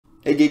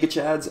Hey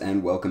GigaChads,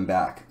 and welcome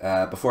back.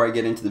 Before I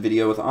get into the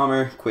video with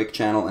Amr, quick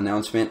channel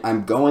announcement.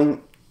 I'm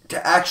going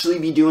to actually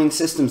be doing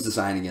systems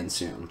design again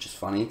soon, which is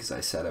funny because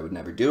I said I would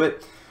never do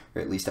it,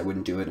 or at least I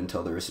wouldn't do it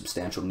until there were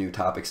substantial new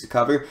topics to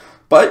cover.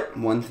 But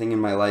one thing in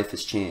my life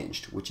has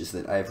changed, which is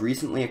that I have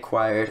recently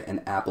acquired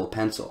an Apple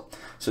Pencil.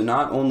 So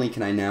not only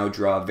can I now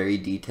draw very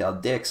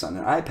detailed dicks on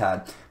an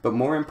iPad, but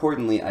more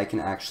importantly, I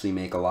can actually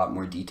make a lot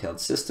more detailed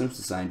systems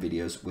design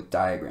videos with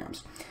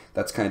diagrams.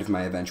 That's kind of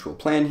my eventual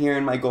plan here,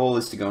 and my goal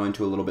is to go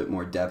into a little bit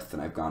more depth than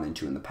I've gone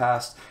into in the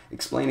past,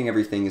 explaining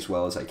everything as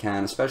well as I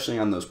can, especially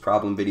on those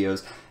problem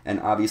videos, and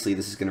obviously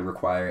this is going to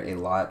require a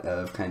lot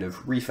of kind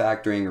of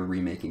refactoring or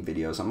remaking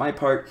videos on my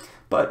part,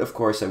 but of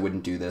course I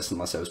wouldn't do this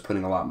unless I was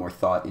putting a lot more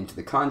thought into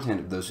the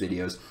content of those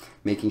videos,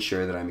 making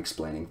sure that I'm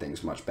explaining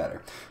things much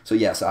better. So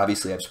yes,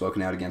 obviously I've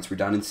spoken out against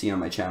redundancy on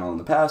my channel in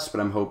the past,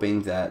 but I'm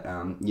hoping that,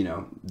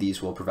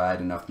 these will provide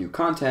enough new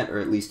content, or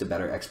at least a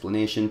better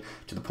explanation,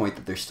 to the point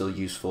that they're still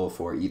useful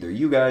for either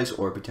you guys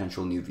or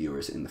potential new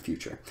viewers in the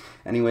future.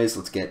 Anyways,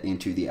 let's get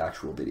into the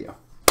actual video.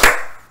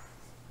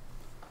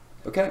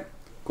 Okay,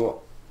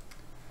 cool.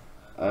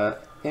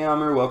 Hey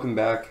Amr, welcome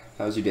back.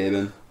 How's your day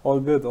been? All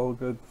good, all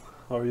good.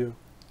 How are you?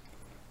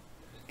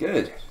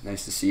 Good.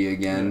 Nice to see you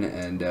again,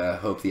 and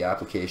hope the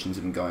applications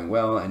have been going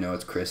well. I know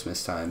it's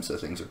Christmas time, so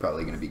things are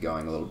probably going to be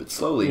going a little bit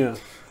slowly. Yeah.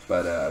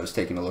 But I was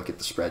taking a look at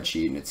the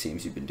spreadsheet, and it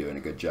seems you've been doing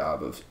a good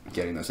job of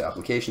getting those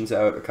applications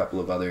out. A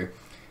couple of other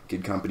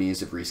good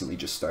companies have recently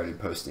just started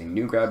posting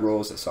new grad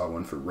roles. I saw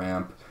one for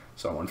Ramp,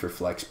 saw one for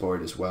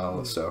Flexport as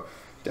well. So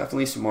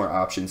definitely some more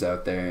options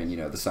out there, and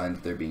the sign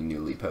that they're being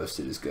newly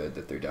posted is good,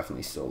 that they're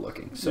definitely still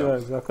looking. So yeah,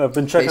 exactly. I've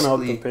been checking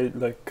out the page,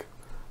 like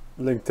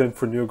LinkedIn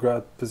for new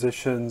grad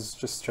positions,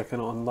 just checking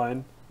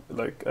online,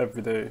 like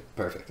every day.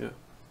 Perfect. Yeah.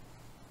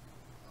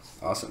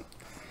 Awesome.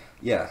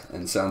 Yeah,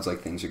 and it sounds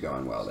like things are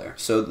going well there.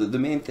 So the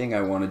main thing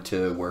I wanted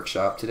to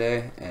workshop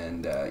today,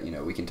 and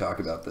we can talk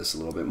about this a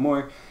little bit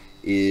more,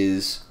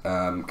 is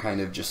kind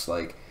of just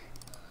like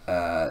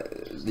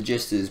the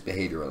gist is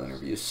behavioral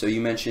interviews. So you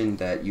mentioned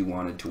that you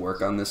wanted to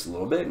work on this a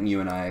little bit, and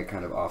you and I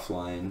kind of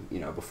offline,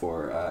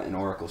 before an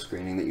Oracle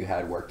screening that you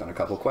had, worked on a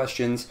couple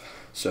questions.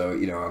 So,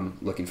 I'm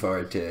looking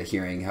forward to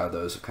hearing how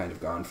those have kind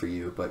of gone for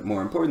you. But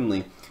more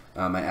importantly,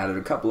 I added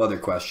a couple other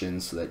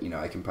questions so that,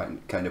 I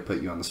can kind of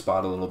put you on the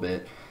spot a little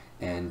bit,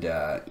 and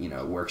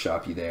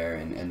workshop you there,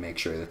 and make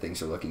sure that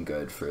things are looking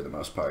good for the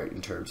most part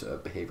in terms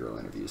of behavioral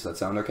interviews. Does that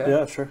sound okay?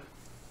 Yeah, sure.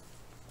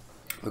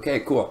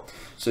 Okay, cool.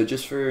 So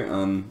just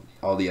for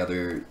all the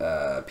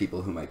other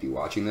people who might be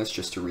watching this,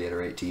 just to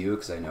reiterate to you,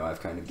 because I know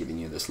I've kind of given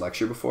you this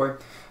lecture before,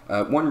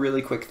 one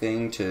really quick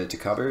thing to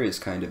cover is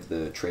kind of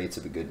the traits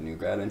of a good new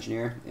grad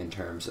engineer in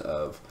terms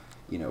of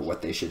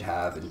what they should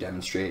have and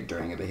demonstrate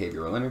during a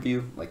behavioral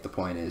interview. Like, the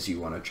point is you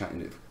want to try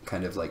to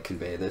kind of like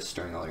convey this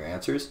during all your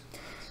answers.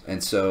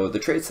 And so the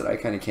traits that I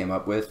kind of came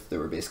up with, there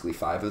were basically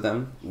 5 of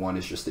them. One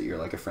is just that you're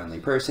like a friendly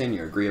person,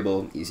 you're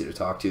agreeable, easy to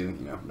talk to,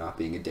 not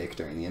being a dick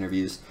during the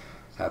interviews.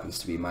 Happens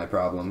to be my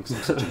problem because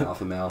I'm such an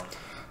alpha male.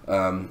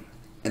 And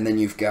then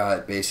you've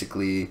got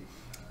basically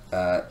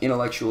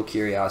intellectual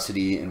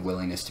curiosity and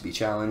willingness to be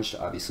challenged.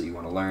 Obviously you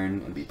want to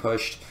learn and be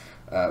pushed.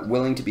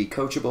 Willing to be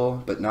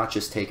coachable, but not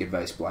just take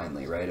advice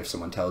blindly, right? If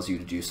someone tells you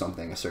to do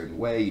something a certain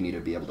way, you need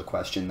to be able to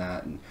question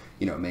that and,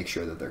 make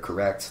sure that they're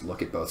correct,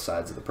 look at both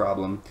sides of the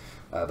problem.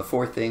 The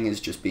 4th thing is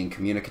just being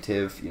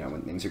communicative,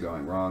 when things are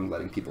going wrong,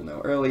 letting people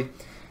know early.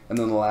 And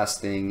then the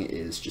last thing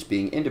is just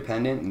being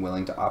independent and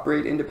willing to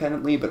operate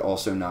independently, but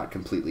also not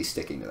completely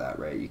sticking to that,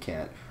 right? You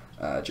can't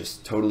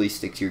just totally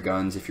stick to your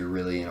guns if you're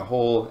really in a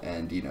hole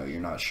and, you're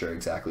not sure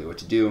exactly what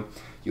to do.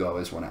 You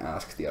always want to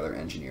ask the other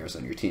engineers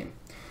on your team.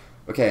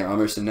 Okay,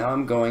 Amr, so now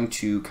I'm going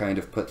to kind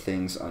of put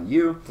things on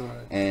you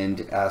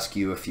and ask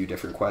you a few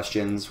different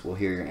questions. We'll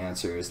hear your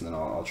answers, and then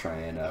I'll try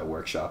and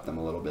workshop them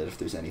a little bit if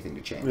there's anything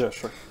to change. Yeah,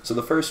 sure. So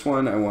the first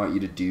one I want you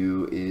to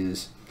do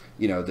is,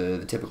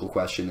 the typical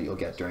question that you'll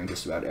get during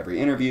just about every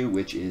interview,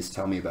 which is,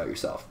 tell me about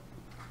yourself.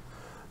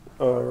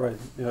 Right,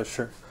 yeah,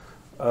 sure.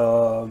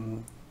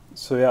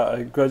 So yeah,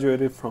 I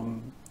graduated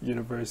from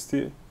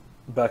university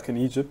back in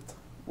Egypt,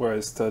 where I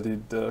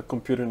studied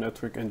computer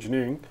network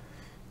engineering.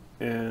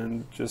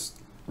 And just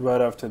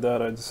right after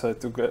that, I decided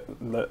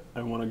to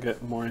I want to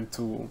get more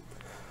into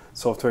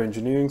software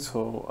engineering.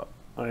 So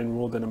I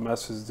enrolled in a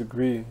master's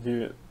degree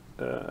here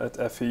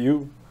at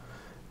FAU.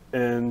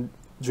 And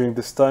during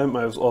this time,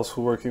 I was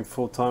also working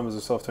full-time as a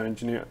software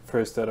engineer,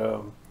 first at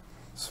a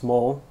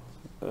small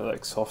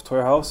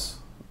software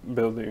house,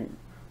 building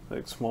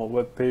small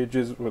web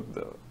pages with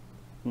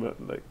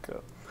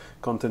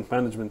content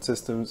management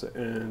systems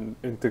and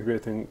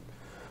integrating,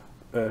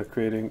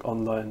 creating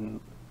online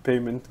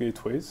payment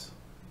gateways.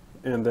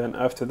 And then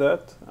after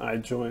that, I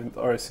joined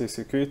RSA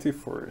Security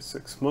for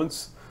 6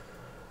 months,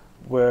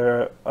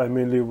 where I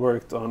mainly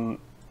worked on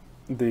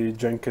the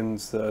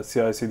Jenkins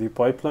CI/CD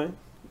pipeline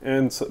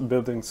and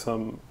building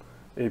some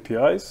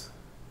APIs.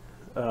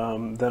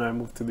 Then I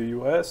moved to the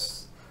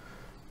US,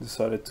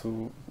 decided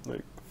to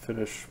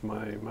finish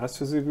my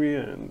master's degree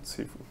and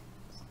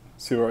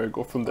see where I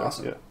go from there.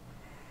 Awesome. Yeah.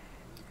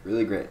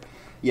 Really great.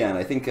 Yeah, and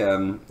I think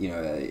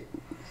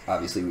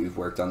obviously we've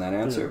worked on that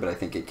answer, but I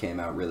think it came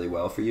out really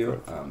well for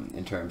you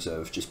in terms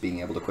of just being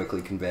able to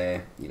quickly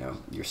convey.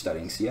 You're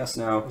studying CS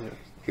now. Yeah.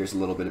 Here's a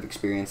little bit of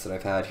experience that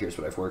I've had. Here's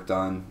what I've worked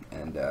on,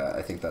 and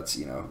I think that's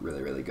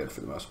really, really good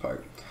for the most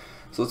part.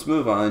 So let's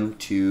move on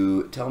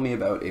to tell me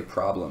about a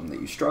problem that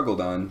you struggled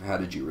on. How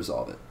did you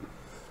resolve it?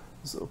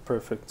 So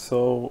perfect.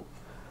 So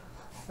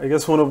I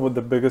guess one of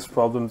the biggest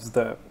problems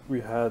that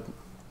we had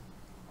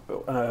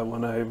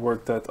when I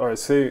worked at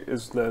RSA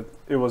is that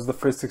it was the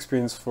first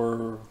experience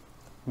for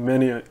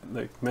many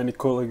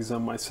colleagues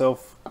and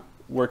myself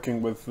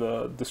working with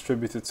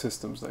distributed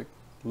systems, like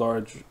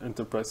large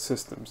enterprise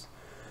systems.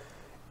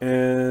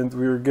 And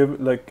we were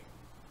given,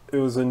 it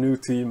was a new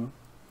team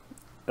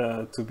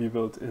to be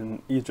built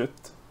in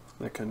Egypt,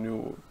 like a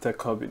new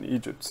tech hub in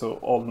Egypt. So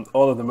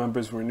all of the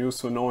members were new,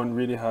 so no one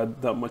really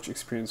had that much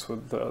experience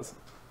with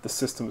the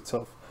system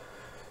itself.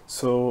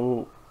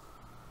 So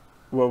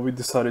what we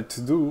decided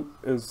to do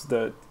is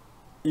that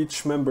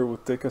each member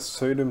would take a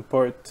certain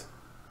part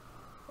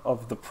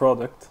of the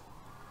product,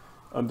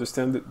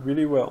 understand it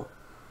really well,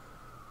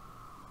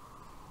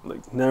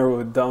 like narrow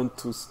it down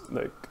to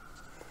like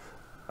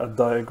a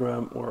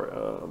diagram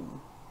or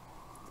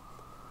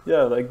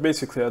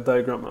basically a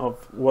diagram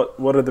of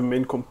what are the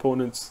main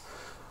components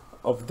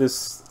of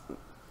this,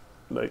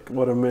 like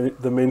what are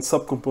the main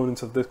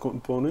subcomponents of this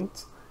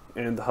component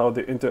and how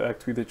they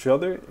interact with each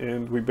other.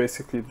 And we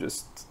basically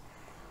just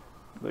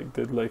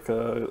did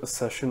a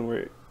session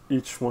where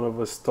each one of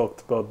us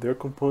talked about their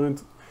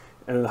component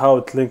and how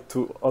it linked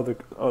to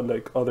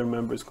other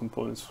members'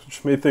 components,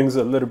 which made things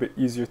a little bit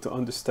easier to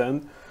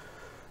understand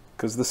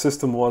because the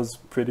system was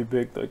pretty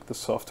big, like the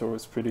software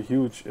was pretty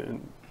huge,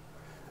 and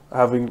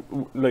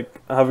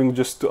having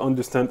just to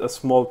understand a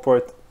small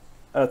part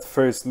at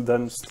first,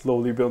 then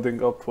slowly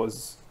building up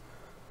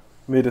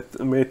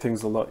made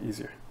things a lot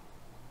easier.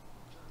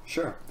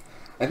 Sure.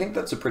 I think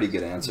that's a pretty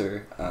good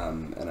answer,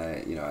 and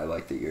I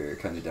like that you're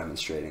kind of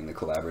demonstrating the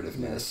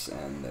collaborativeness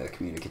and the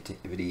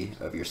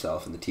communicativity of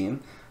yourself and the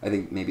team. I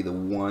think maybe the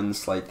one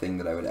slight thing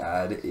that I would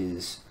add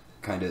is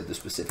kind of the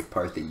specific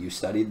part that you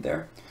studied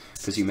there,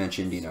 because you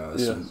mentioned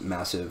some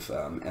massive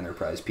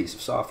enterprise piece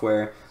of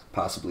software,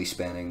 possibly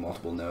spanning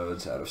multiple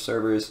nodes out of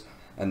servers.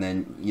 And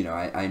then,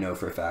 I know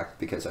for a fact,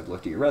 because I've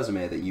looked at your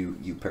resume, that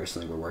you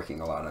personally were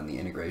working a lot on the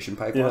integration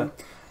pipeline.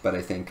 Yeah. But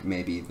I think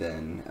maybe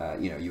then,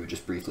 you would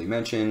just briefly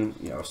mention,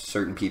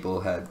 certain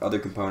people had other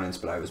components,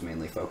 but I was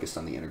mainly focused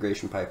on the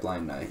integration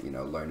pipeline. And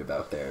I, learned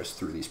about theirs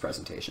through these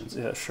presentations.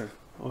 Yeah, sure.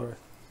 All right.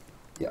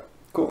 Yeah,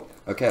 cool.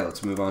 Okay,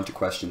 let's move on to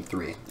question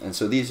 3. And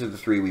so these are the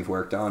 3 we've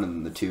worked on,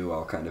 and the 2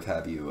 I'll kind of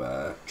have you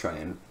try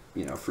and,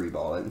 free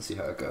ball it and see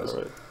how it goes.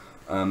 All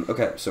right.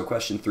 Okay, so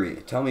question 3.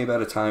 Tell me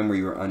about a time where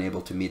you were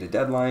unable to meet a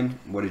deadline.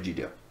 What did you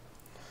do?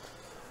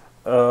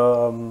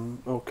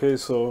 Okay,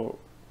 so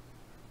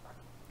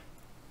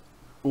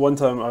one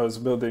time I was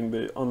building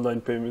the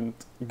online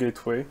payment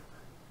gateway,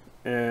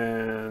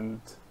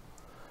 and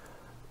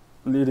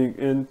leading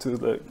into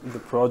the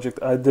project,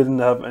 I didn't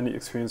have any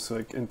experience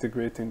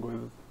integrating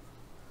with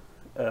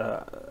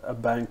a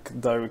bank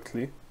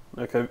directly.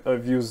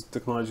 I've used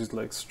technologies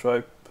like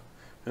Stripe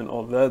and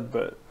all that,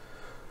 but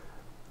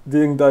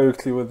dealing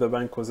directly with the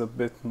bank was a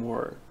bit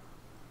more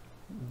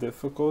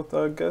difficult,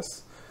 I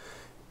guess.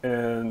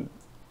 And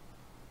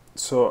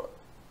so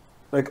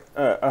I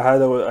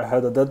had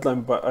a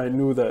deadline, but I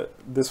knew that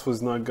this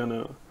was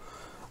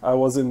I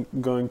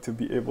wasn't going to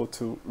be able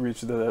to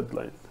reach the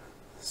deadline.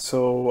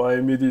 So I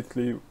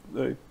immediately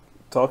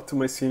talked to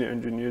my senior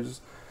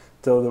engineers,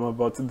 tell them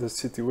about the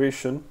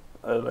situation.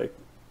 I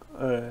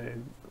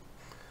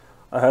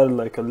had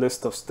a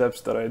list of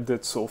steps that I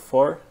did so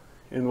far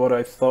and what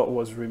I thought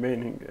was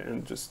remaining,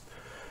 and just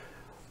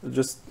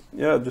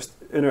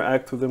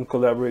interact with them,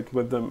 collaborate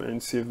with them,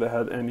 and see if they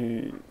had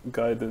any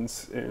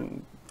guidance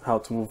in how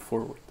to move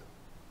forward.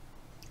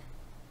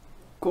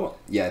 Cool.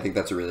 Yeah, I think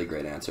that's a really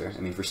great answer.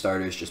 I mean, for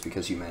starters, just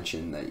because you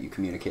mentioned that you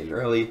communicated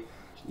early,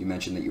 you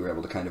mentioned that you were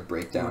able to kind of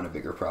break down a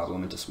bigger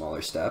problem into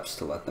smaller steps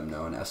to let them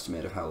know an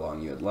estimate of how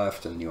long you had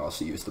left, and you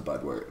also used the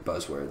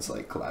buzzwords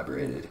like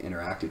collaborated,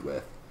 interacted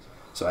with.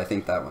 So I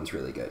think that one's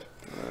really good.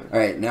 All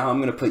right, now I'm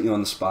going to put you on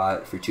the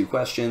spot for 2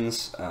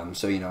 questions.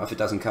 So, if it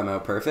doesn't come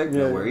out perfect,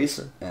 no worries.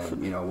 Sure. And,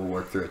 we'll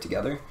work through it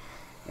together,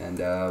 and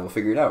we'll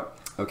figure it out.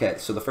 Okay,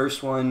 so the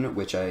first one,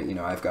 which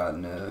I've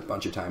gotten a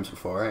bunch of times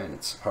before, and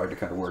it's hard to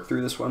kind of work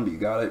through this one, but you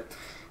got it,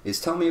 is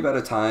tell me about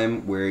a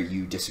time where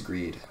you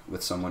disagreed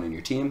with someone in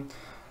your team.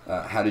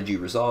 How did you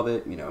resolve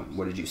it?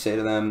 What did you say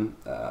to them?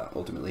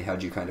 Ultimately, how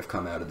did you kind of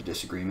come out of the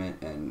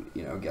disagreement and,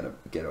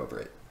 get over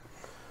it?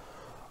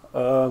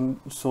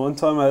 So one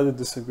time I had a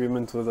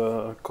disagreement with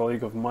a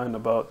colleague of mine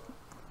about,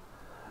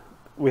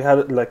 we had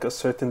a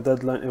certain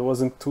deadline. It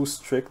wasn't too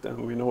strict,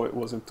 and we know it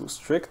wasn't too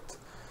strict.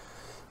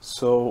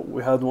 So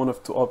we had one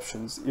of 2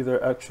 options: either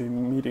actually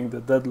meeting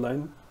the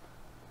deadline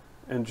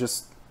and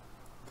just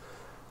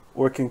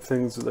working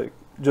things,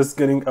 just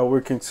getting a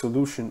working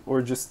solution,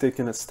 or just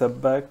taking a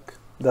step back.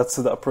 That's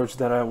the approach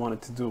that I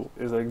wanted to do,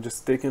 is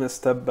just taking a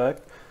step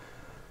back,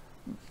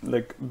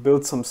 like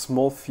build some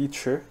small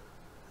feature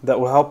that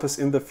will help us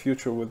in the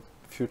future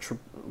future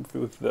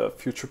with the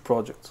future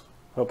projects.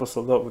 Help us a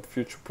lot with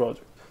future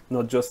projects,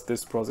 not just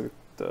this project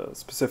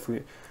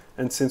specifically.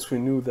 And since we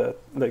knew that,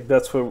 like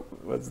that's where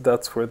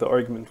the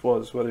argument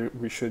was, whether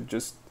we should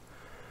just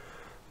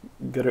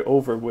get it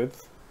over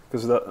with,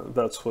 because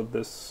that's what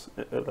this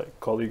like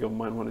colleague of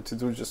mine wanted to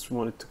do. Just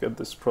wanted to get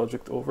this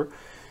project over,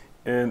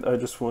 and I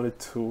just wanted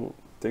to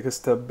take a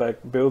step back,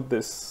 build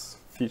this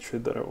feature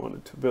that I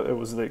wanted to build. It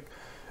was like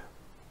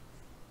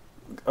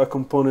a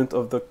component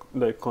of the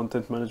like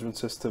content management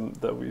system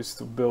that we used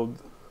to build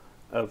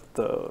at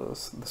the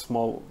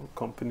small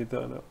company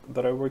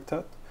that I worked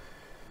at.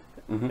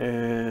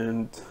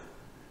 And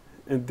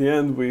in the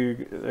end,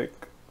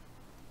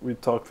 we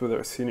talked with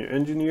our senior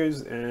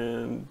engineers,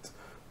 and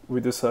we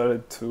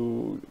decided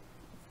to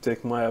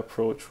take my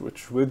approach,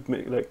 which would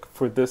make, like,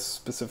 for this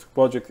specific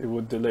project, it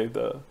would delay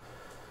the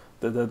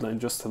deadline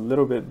just a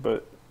little bit,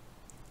 but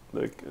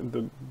like in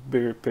the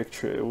bigger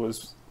picture, it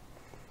was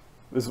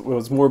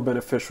more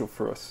beneficial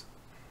for us.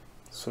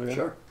 So yeah.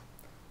 Sure.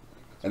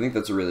 I think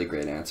that's a really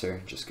great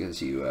answer, just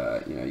because you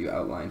you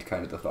outlined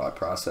kind of the thought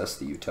process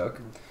that you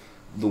took.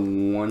 The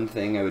one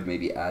thing I would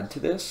maybe add to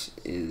this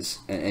is,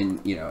 and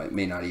you know, it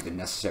may not even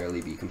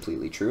necessarily be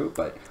completely true,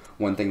 but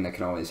one thing that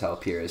can always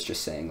help here is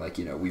just saying, like,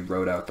 you know, we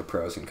wrote out the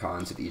pros and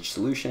cons of each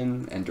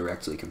solution and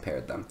directly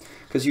compared them,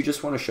 because you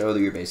just want to show that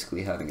you're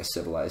basically having a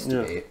civilized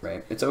debate,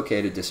 right? It's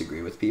okay to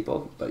disagree with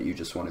people, but you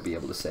just want to be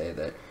able to say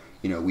that,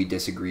 you know, we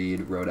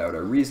disagreed, wrote out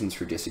our reasons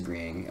for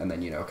disagreeing, and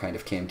then, you know, kind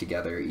of came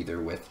together either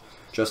with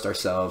just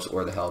ourselves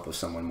or the help of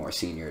someone more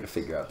senior to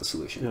figure out the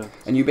solution. Yeah.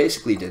 And you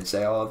basically did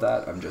say all of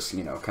that. I'm just,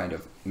 you know, kind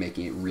of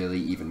making it really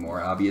even more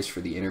obvious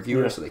for the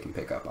interviewer so they can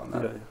pick up on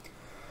that. Yeah.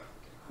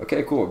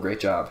 Okay, cool. Great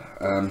job.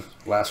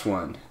 Last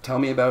one. Tell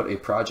me about a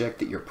project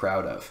that you're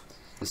proud of.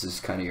 This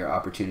is kind of your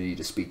opportunity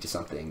to speak to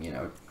something, you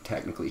know,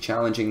 technically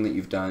challenging that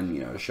you've done,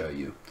 you know, to show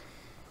you,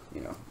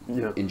 you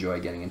know, enjoy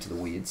getting into the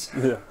weeds.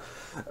 Yeah.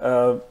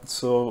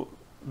 So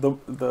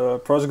the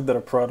project that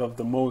I'm proud of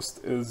the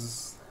most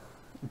is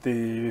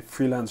the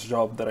freelance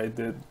job that I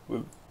did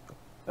with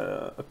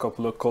a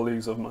couple of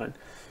colleagues of mine,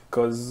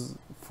 because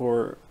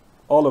for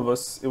all of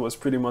us, it was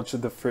pretty much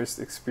the first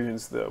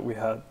experience that we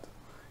had,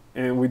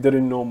 and we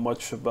didn't know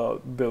much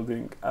about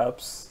building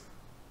apps,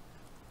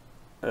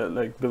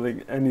 like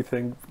building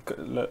anything,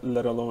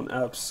 let alone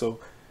apps. So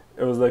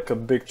it was like a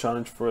big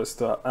challenge for us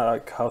to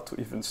how to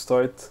even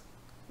start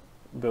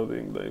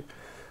building, like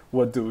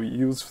what do we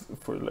use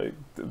for like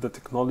the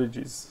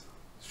technologies.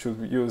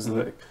 Should we use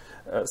like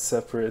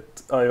separate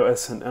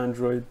iOS and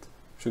Android?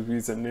 Should we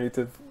use a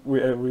native?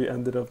 We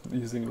ended up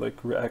using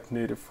like React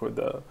Native for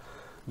the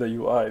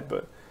UI,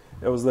 but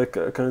it was like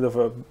a kind of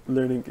a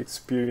learning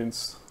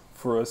experience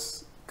for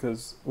us,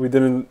 because we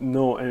didn't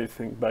know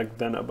anything back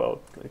then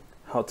about like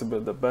how to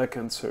build a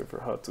backend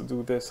server, how to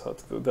do this, how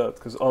to do that,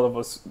 because all of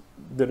us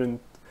didn't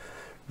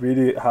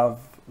really have,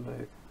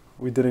 like,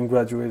 we didn't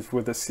graduate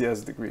with a CS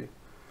degree.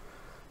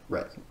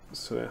 Right.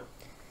 So yeah.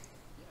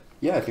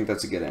 Yeah, I think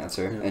that's a good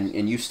answer. Yeah.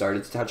 And you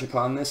started to touch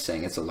upon this,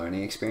 saying it's a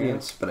learning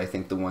experience, but I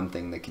think the one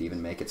thing that could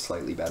even make it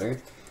slightly better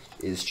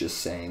is just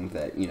saying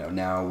that, you know,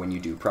 now when you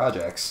do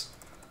projects,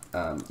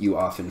 you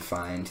often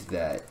find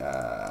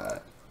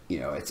that, you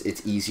know,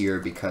 it's easier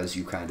because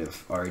you kind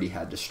of already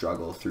had to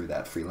struggle through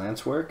that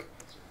freelance work.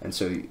 And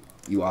so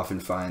you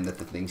often find that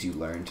the things you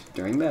learned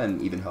during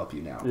then even help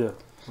you now. Yeah.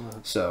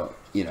 So,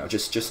 you know,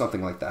 just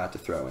something like that to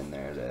throw in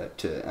there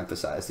to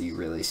emphasize that you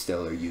really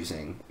still are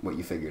using what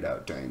you figured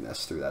out during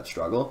this through that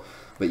struggle.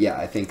 But yeah,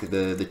 I think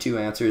the two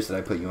answers that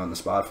I put you on the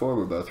spot for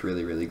were both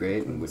really, really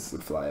great and would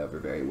fly over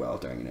very well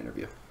during an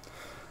interview.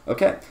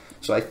 Okay,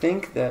 so I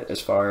think that as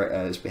far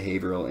as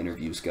behavioral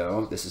interviews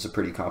go, this is a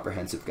pretty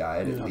comprehensive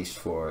guide, at least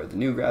for the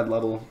new grad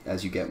level.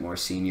 As you get more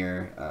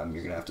senior,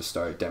 you're going to have to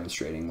start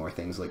demonstrating more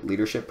things like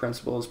leadership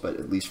principles, but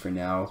at least for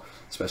now,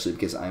 especially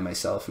because I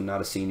myself am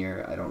not a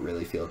senior, I don't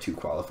really feel too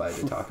qualified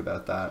to talk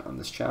about that on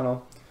this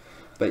channel.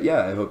 But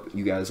yeah, I hope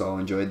you guys all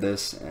enjoyed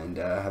this, and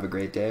have a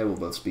great day. We'll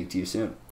both speak to you soon.